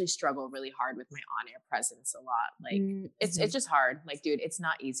I actually struggle really hard with my on-air presence a lot. Like it's just hard. Like, dude, it's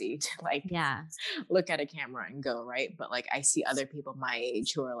not easy to like look at a camera and go, right? But like I see other people my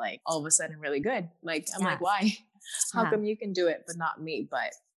age who are like all of a sudden really good. Like I'm like, why? How come you can do it but not me?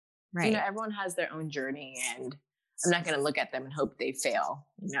 But everyone has their own journey, and I'm not going to look at them and hope they fail,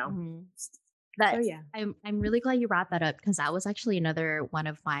 So yeah, I'm really glad you brought that up because that was actually another one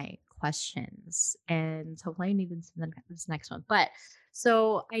of my questions, and hopefully I can even see this next one. But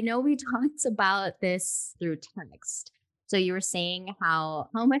so I know we talked about this through text. So you were saying how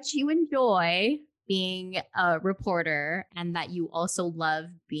much you enjoy being a reporter and that you also love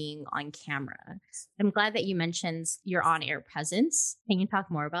being on camera. I'm glad that you mentioned your on-air presence. Can you talk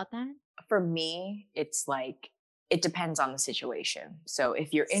more about that? For me, it's like it depends on the situation. So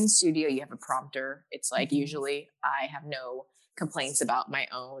if you're in studio, you have a prompter. It's like usually I have no complaints about my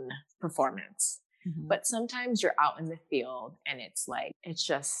own performance. But sometimes you're out in the field and it's like, it's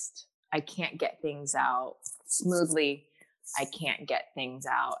just, I can't get things out smoothly. I can't get things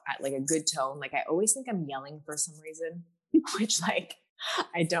out at like a good tone. Like I always think I'm yelling for some reason, which like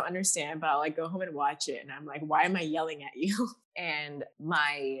I don't understand, but I'll like go home and watch it. And I'm like, why am I yelling at you? And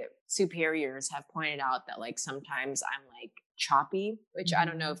my superiors have pointed out that like sometimes I'm like choppy, which I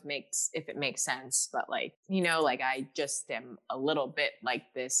don't know if it makes sense, but like, like I just am a little bit like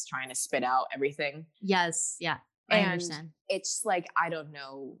this trying to spit out everything. Yes. Yeah. I And understand. it's like, I don't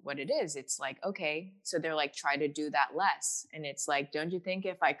know what it is. It's like, okay, so they're like, try to do that less. And it's like, don't you think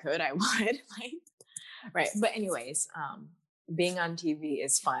if I could, I would? Like, right. But anyways, being on TV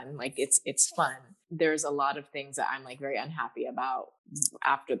is fun. Like it's fun. There's a lot of things that I'm like very unhappy about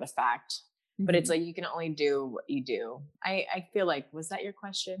after the fact. But it's Mhm. like you can only do what you do. I feel like, was that your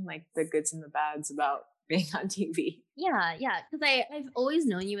question? Like the goods and the bads about being on TV? Yeah, yeah. Because I've always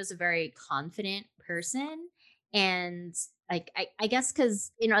known you as a very confident person. And like I guess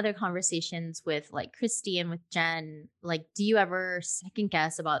because in other conversations with like Christy and with Jen, like do you ever second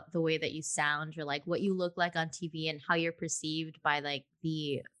guess about the way that you sound or like what you look like on TV and how you're perceived by like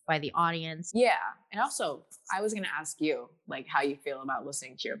the audience? Yeah. And also, I was going to ask you like how you feel about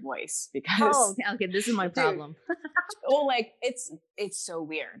listening to your voice Oh, because okay, okay. This is my dude, problem. well like it's so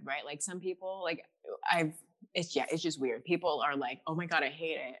weird, right? Like some people like I've it's just weird. People are like, "Oh my god, I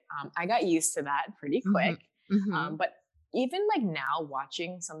hate it." I got used to that pretty Hmm. quick. Hmm. But even like now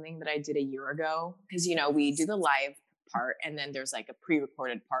watching something that I did a year ago cuz we do the live part and then there's like a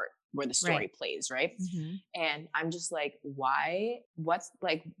pre-recorded part where the story Right. plays, right? Hmm. And I'm just like, why? What's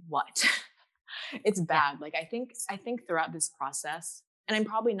like what? It's Yeah. bad. Like I think throughout this process, and I'm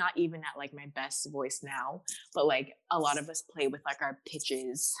probably not even at like my best voice now, but like a lot of us play with like our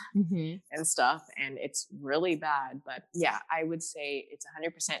pitches Hmm. and stuff, and it's really bad. But yeah, I would say it's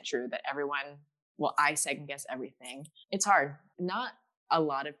 100% true that everyone, well, I second guess everything. It's hard. Not a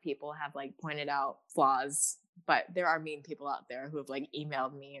lot of people have like pointed out flaws, but there are mean people out there who have like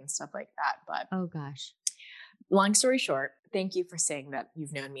emailed me and stuff like that. But Oh gosh. long story short, thank you for saying that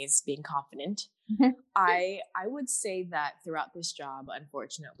you've known me as being confident. I would say that throughout this job,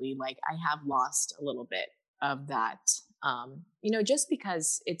 unfortunately, like I have lost a little bit of that. Just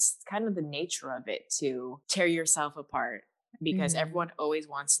because it's kind of the nature of it to tear yourself apart because Hmm. everyone always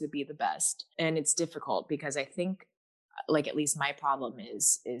wants to be the best. And it's difficult because I think like at least my problem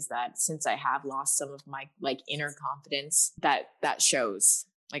is that since I have lost some of my like inner confidence, that shows.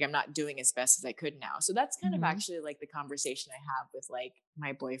 Like I'm not doing as best as I could now. So that's kind of Hmm. actually like the conversation I have with like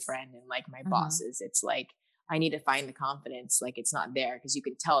my boyfriend and like my Uh-huh. bosses. It's like I need to find the confidence. Like it's not there because you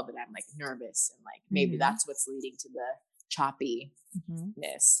can tell that I'm like nervous and like maybe Hmm. that's what's leading to the choppiness.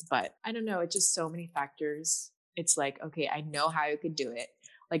 Hmm. But I don't know. It's just so many factors. It's like, okay, I know how I could do it.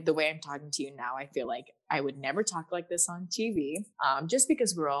 Like the way I'm talking to you now, I feel like I would never talk like this on TV. Just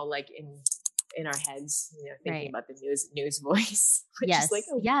because we're all like in our heads, thinking Right. about the news voice, which is like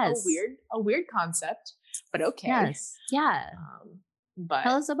Yes. a Yes. weird concept, but okay. Yes. Yeah. Um, but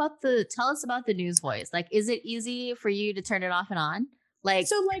Tell us about the news voice. Like, is it easy for you to turn it off and on? Like,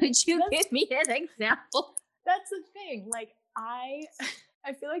 so like could you that's give me an example? that's the thing. Like I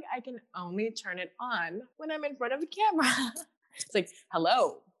feel like I can only turn it on when I'm in front of a camera. It's like,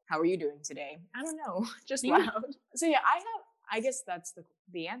 hello, how are you doing today? I don't know, just loud. So yeah, I guess that's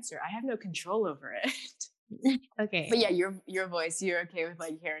the answer. I have no control over it. But Okay. yeah, your voice, you're okay with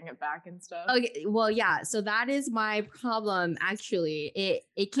like hearing it back and stuff. Okay. Well, yeah. So that is my problem. Actually,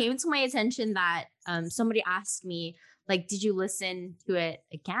 it came to my attention that somebody asked me like, "Did you listen to it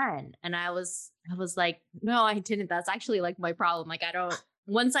again?" And I was like, "No, I didn't." That's actually like my problem. Like, I don't.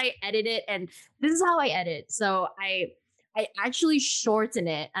 Once I edit it, and this is how I edit. So I actually shorten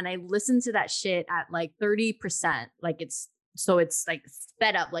it, and I listen to that shit at like 30%. Like it's like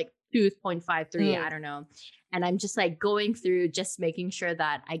sped up like 2.53. I Mm. don't know, and I'm just like going through just making sure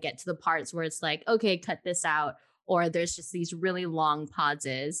that I get to the parts where it's like, okay, cut this out, or there's just these really long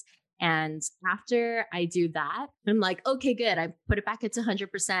pauses. And after I do that, I'm like, okay, good. I put it back into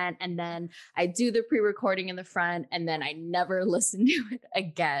 100%. And then I do the pre recording in the front, and then I never listen to it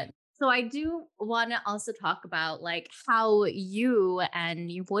again. So I do want to also talk about like how you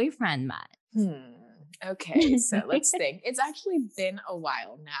and your boyfriend met. Hmm. Okay, so let's think. It's actually been a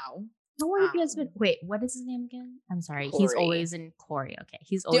while now. How long have you guys been? Um, Wait, what is his name again? I'm sorry. He's Corey. always in Corey. Okay.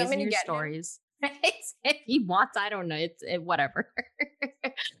 He's Do you want always me in to your get him? stories. If he wants, I don't know. Whatever.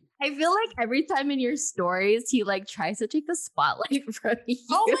 I feel like every time in your stories, he like tries to take the spotlight from you.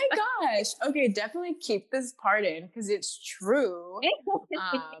 Oh my gosh. Okay, definitely keep this part in because it's true.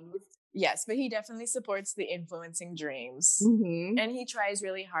 Yes, but he definitely supports the influencing dreams. Hmm. And he tries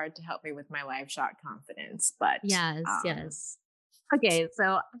really hard to help me with my live shot confidence. But Yes. Yes. Okay.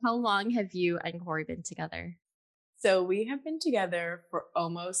 So, how long have you and Corey been together? so we have been together for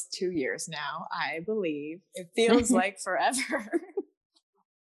almost 2 years now, I believe. It feels like forever.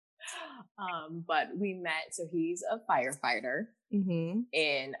 But we met, so he's a firefighter Hmm.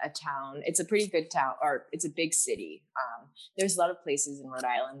 in a town. It's a pretty good town, or it's a big city. There's a lot of places in Rhode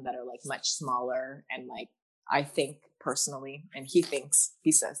Island that are like much smaller, and like I think personally, and he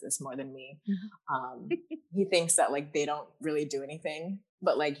says this more than me. He thinks that like they don't really do anything,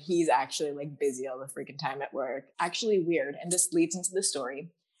 but like he's actually like busy all the freaking time at work. Actually weird. And this leads into the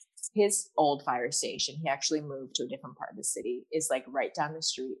story. His old fire station, he actually moved to a different part of the city, is like right down the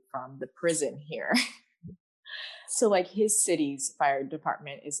street from the prison here. So like his city's fire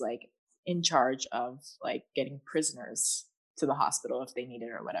department is like in charge of like getting prisoners to the hospital if they need it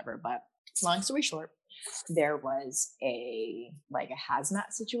or whatever. But long story short, there was a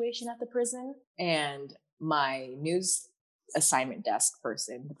hazmat situation at the prison, and my news assignment desk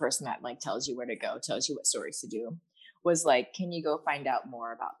person, the person that like tells you where to go, tells you what stories to do, was like, can you go find out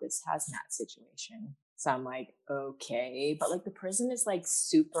more about this hazmat situation? So I'm like, okay, but like the prison is like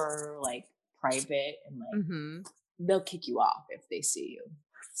super like private, and like they'll kick you off if they see you.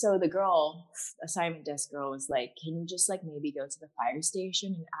 So the girl, assignment desk girl, was like, can you just like maybe go to the fire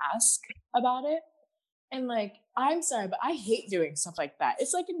station and ask about it? And like, I'm sorry, but I hate doing stuff like that.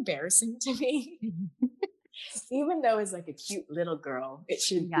 It's like embarrassing to me. Even though it's like a cute little girl, it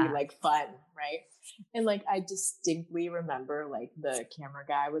should be like fun, right? And like, I distinctly remember like the camera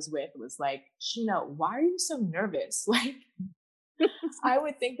guy I was with was like, Sheena, why are you so nervous? Like, I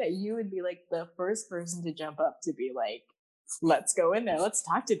would think that you would be like the first person to jump up to be like, let's go in there, let's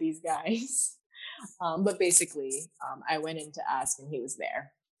talk to these guys. But basically, I went in to ask and he was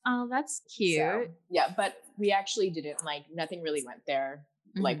there. Oh, that's cute. So, yeah, but we actually didn't like, nothing really went there,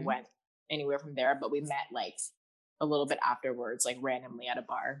 like went anywhere from there, but we met like a little bit afterwards, like randomly at a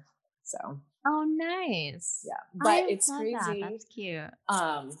bar. So oh, nice. Yeah, but it's crazy. That's cute.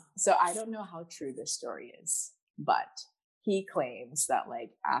 So I don't know how true this story is, but he claims that like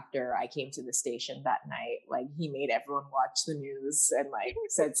after I came to the station that night, like he made everyone watch the news and like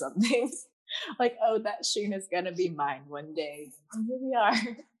said something like, oh, that Sheena's gonna be mine one day. And here we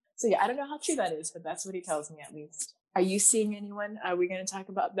are. So yeah, I don't know how true that is, but that's what he tells me at least. Are you seeing anyone? Are we going to talk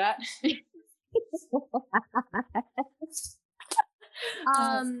about that?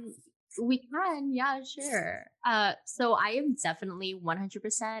 We can, yeah, sure. So I am definitely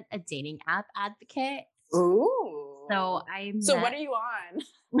 100% a dating app advocate. Ooh. So what are you on?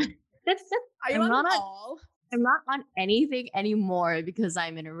 Are you on all? I'm not on anything anymore because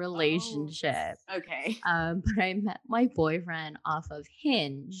I'm in a relationship. Oh, okay. But I met my boyfriend off of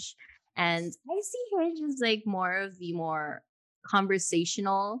Hinge, and I see Hinge as like more of the more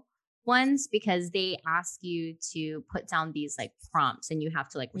conversational ones because they ask you to put down these like prompts and you have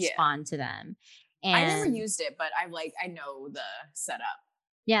to like respond to them. And I never used it, but I know the setup.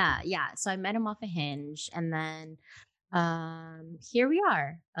 Yeah. So I met him off of Hinge, and then here we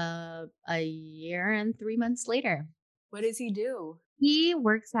are, a year and 3 months later. What does he do? He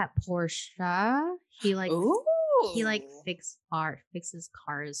works at Porsche. He fixes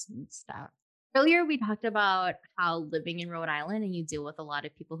cars and stuff. Earlier, we talked about how living in Rhode Island and you deal with a lot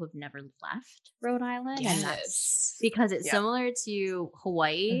of people who've never left Rhode Island. Yes. And that's because it's similar to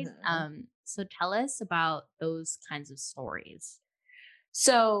Hawaii. So tell us about those kinds of stories.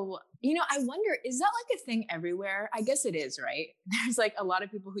 So, I wonder, is that like a thing everywhere? I guess it is, right? There's like a lot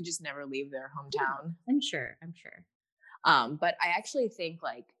of people who just never leave their hometown. I'm sure. But I actually think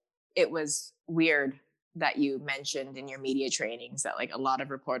like it was weird that you mentioned in your media trainings that like a lot of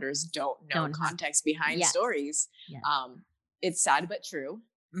reporters don't know context behind stories. Yes. It's sad but true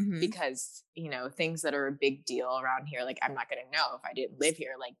because, things that are a big deal around here, like I'm not going to know if I didn't live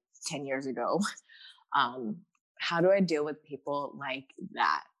here like 10 years ago. How do I deal with people like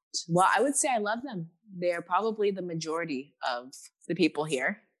that? Well, I would say I love them. They're probably the majority of the people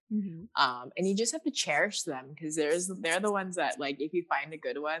here. And you just have to cherish them because they're the ones that like, if you find a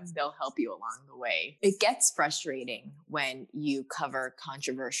good one, they'll help you along the way. It gets frustrating when you cover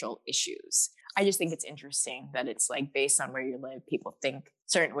controversial issues. I just think it's interesting that it's like based on where you live, people think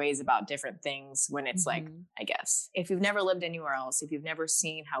certain ways about different things when it's like, I guess, if you've never lived anywhere else, if you've never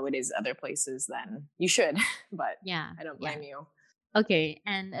seen how it is other places, then you should. But yeah, I don't blame you. Okay.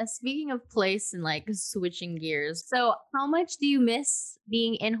 And speaking of place and like switching gears, so how much do you miss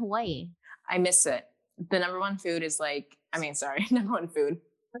being in Hawaii? I miss it. The number one food is number one food.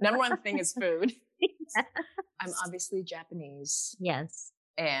 Number one thing is food. I'm obviously Japanese. Yes.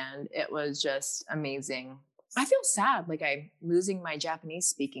 And it was just amazing. I feel sad. Like I'm losing my Japanese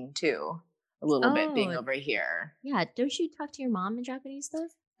speaking too, a little bit being over here. Yeah. Don't you talk to your mom in Japanese though?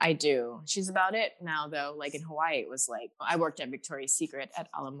 I do. She's about it now though. Like in Hawaii, it was like, I worked at Victoria's Secret at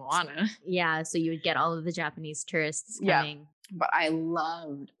Ala Moana. Yeah. So you would get all of the Japanese tourists coming. Yeah. But I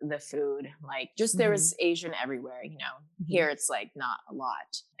loved the food. Like just there was Asian everywhere, Here it's like not a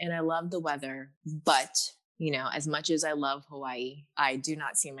lot. And I love the weather, but As much as I love Hawaii, I do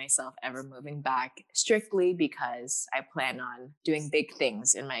not see myself ever moving back strictly because I plan on doing big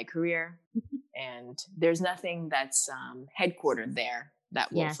things in my career. And there's nothing that's headquartered there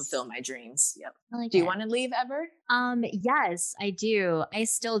that will fulfill Yes. my dreams. Yep. I like Do you it. want to leave ever? Yes, I do. I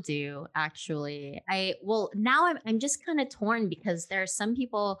still do, actually. Now I'm just kind of torn because there are some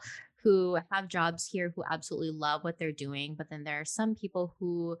people who have jobs here who absolutely love what they're doing, but then there are some people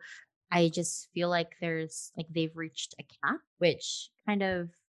who I just feel like they've reached a cap, which kind of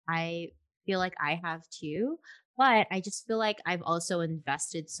I feel like I have too. But I just feel like I've also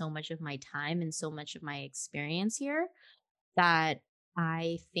invested so much of my time and so much of my experience here that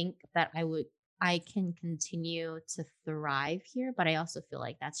I think that I can continue to thrive here, but I also feel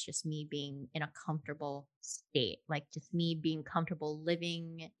like that's just me being in a comfortable state, like just me being comfortable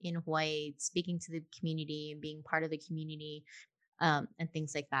living in Hawaii, speaking to the community and being part of the community, and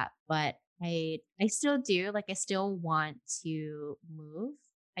things like that. But I still do, like, I still want to move.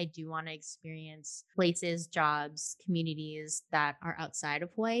 I do want to experience places, jobs, communities that are outside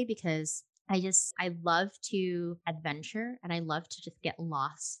of Hawaii because I love to adventure and I love to just get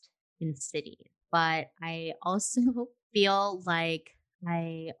lost in cities. But I also feel like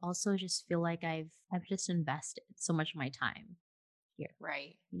I've just invested so much of my time here,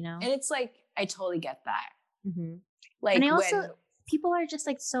 Right. you know? And it's like, I totally get that. Hmm. And Like I also when, people are just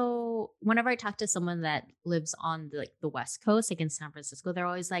like so whenever I talk to someone that lives on the West Coast, like in San Francisco, they're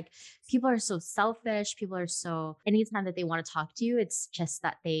always like, people are so selfish. People are so anytime that they want to talk to you, it's just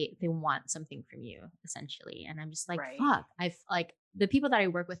that they want something from you, essentially. And I'm just like, right. fuck. I've like the people that I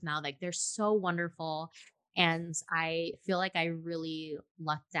work with now, like they're so wonderful. And I feel like I really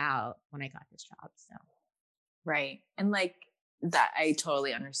lucked out when I got this job. So Right. And like that, I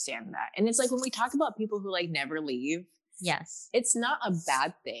totally understand that. And it's like when we talk about people who like never leave, yes. it's not a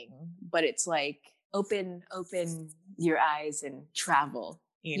bad thing, but it's like open your eyes and travel.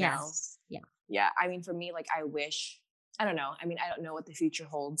 Yes. Yeah. Yeah. I mean, for me, like I don't know. I mean, I don't know what the future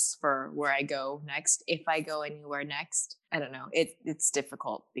holds for where I go next. If I go anywhere next, I don't know. It's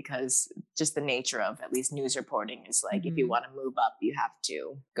difficult because just the nature of at least news reporting is like if you Hmm. want to move up, you have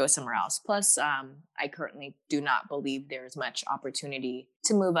to go somewhere else. Plus, I currently do not believe there's much opportunity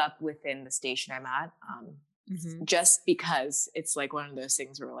to move up within the station I'm at. Hmm. Just because it's like one of those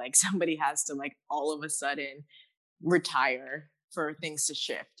things where like somebody has to like all of a sudden retire for things to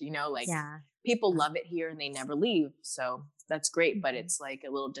shift. Like Yeah. people love it here and they never leave. So that's great, but Mhm. it's like a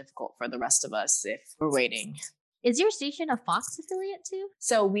little difficult for the rest of us if we're waiting. Is your station a Fox affiliate too?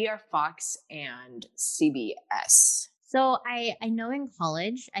 So we are Fox and CBS. So I know in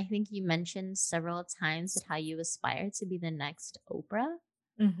college, I think you mentioned several times that how you aspire to be the next Oprah.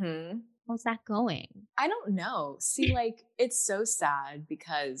 Mm-hmm. How's that going? I don't know. See, like, it's so sad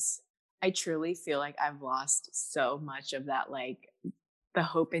because I truly feel like I've lost so much of that, like, the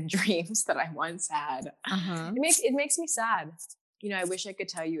hope and dreams that I once had. Uh-huh. It makes me sad. I wish I could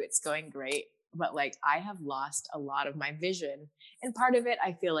tell you it's going great, but like I have lost a lot of my vision. And part of it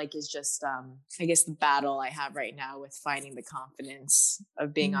I feel like is just I guess the battle I have right now with finding the confidence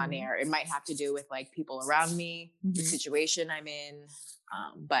of being on Mhm. air. It might have to do with like people around me, the Mhm. situation I'm in.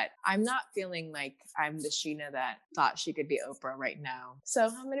 But I'm not feeling like I'm the Sheena that thought she could be Oprah right now. So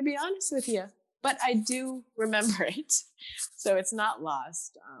I'm going to be honest with you. But I do remember it. So it's not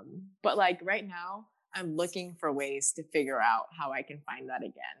lost. But like right now, I'm looking for ways to figure out how I can find that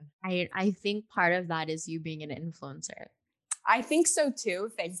again. I think part of that is you being an influencer. I think so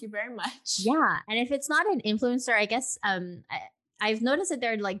too. Thank you very much. Yeah, and if it's not an influencer, I guess I've noticed that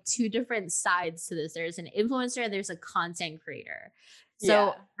there are like two different sides to this. There's an influencer, there's a content creator. Yeah.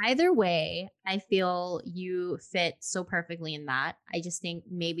 So either way, I feel you fit so perfectly in that. I just think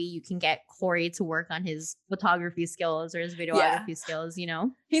maybe you can get Corey to work on his photography skills or his Yeah. videography skills.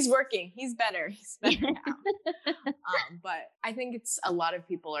 He's working. He's better. He's better now. But I think it's a lot of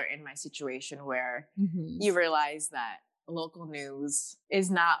people are in my situation where Hmm. you realize that local news is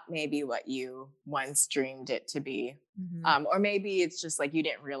not maybe what you once dreamed it to be. Hmm. Or maybe it's just like you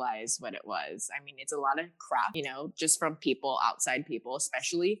didn't realize what it was. I mean, it's a lot of crap, just from people, outside people,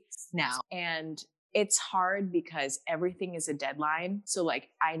 especially now. And it's hard because everything is a deadline. So, like,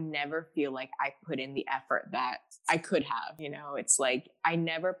 I never feel like I put in the effort that I could have. It's like I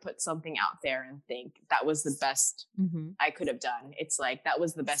never put something out there and think that was the best Hmm. I could have done. It's like that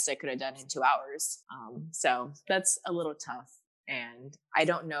was the best I could have done in 2 hours. So that's a little tough. And I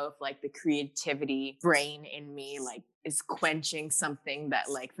don't know if like the creativity brain in me like is quenching something that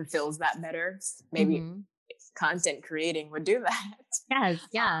like fulfills that better. Maybe Hmm. content creating would do that. Yes,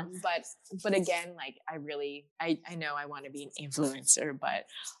 yeah. But again, like I know I want to be an influencer, but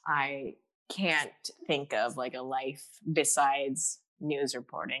I can't think of like a life besides news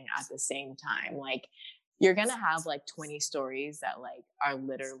reporting at the same time. Like you're gonna have like 20 stories that like are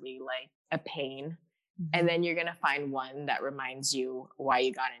literally like a pain. And then you're gonna find one that reminds you why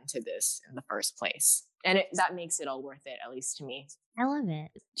you got into this in the first place. And that makes it all worth it, at least to me. I love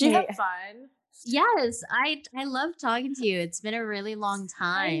it. Do you have fun? Yes, I love talking to you. It's been a really long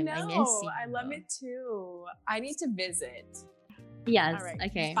time. I I miss know. you. I love it too. I need to visit. Yes. All right.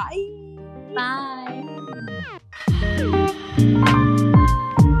 Okay. Bye. Bye.